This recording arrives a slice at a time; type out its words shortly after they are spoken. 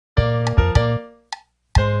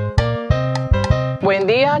Buen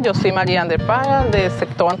día, yo soy María Ander Paga, del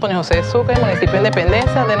sector Antonio José de Sucre, municipio de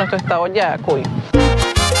Independencia de nuestro estado Yaracuy.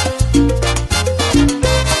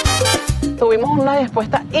 Tuvimos una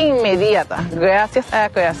respuesta inmediata gracias a la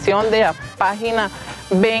creación de la página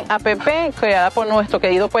Ven App, creada por nuestro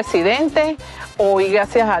querido presidente. Hoy,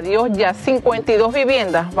 gracias a Dios, ya 52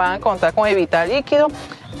 viviendas van a contar con el vital líquido,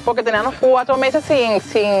 porque teníamos 4 meses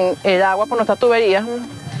sin el agua por nuestras tuberías.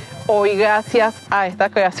 Hoy, gracias a esta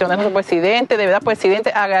creación de nuestro presidente, de verdad,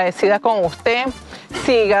 presidente, agradecida con usted.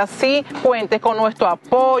 Siga así, cuente con nuestro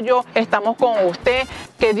apoyo, estamos con usted,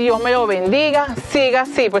 que Dios me lo bendiga. Siga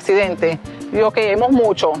así, presidente, lo queremos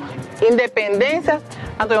mucho. Independencia,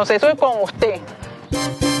 Antonio José, con usted.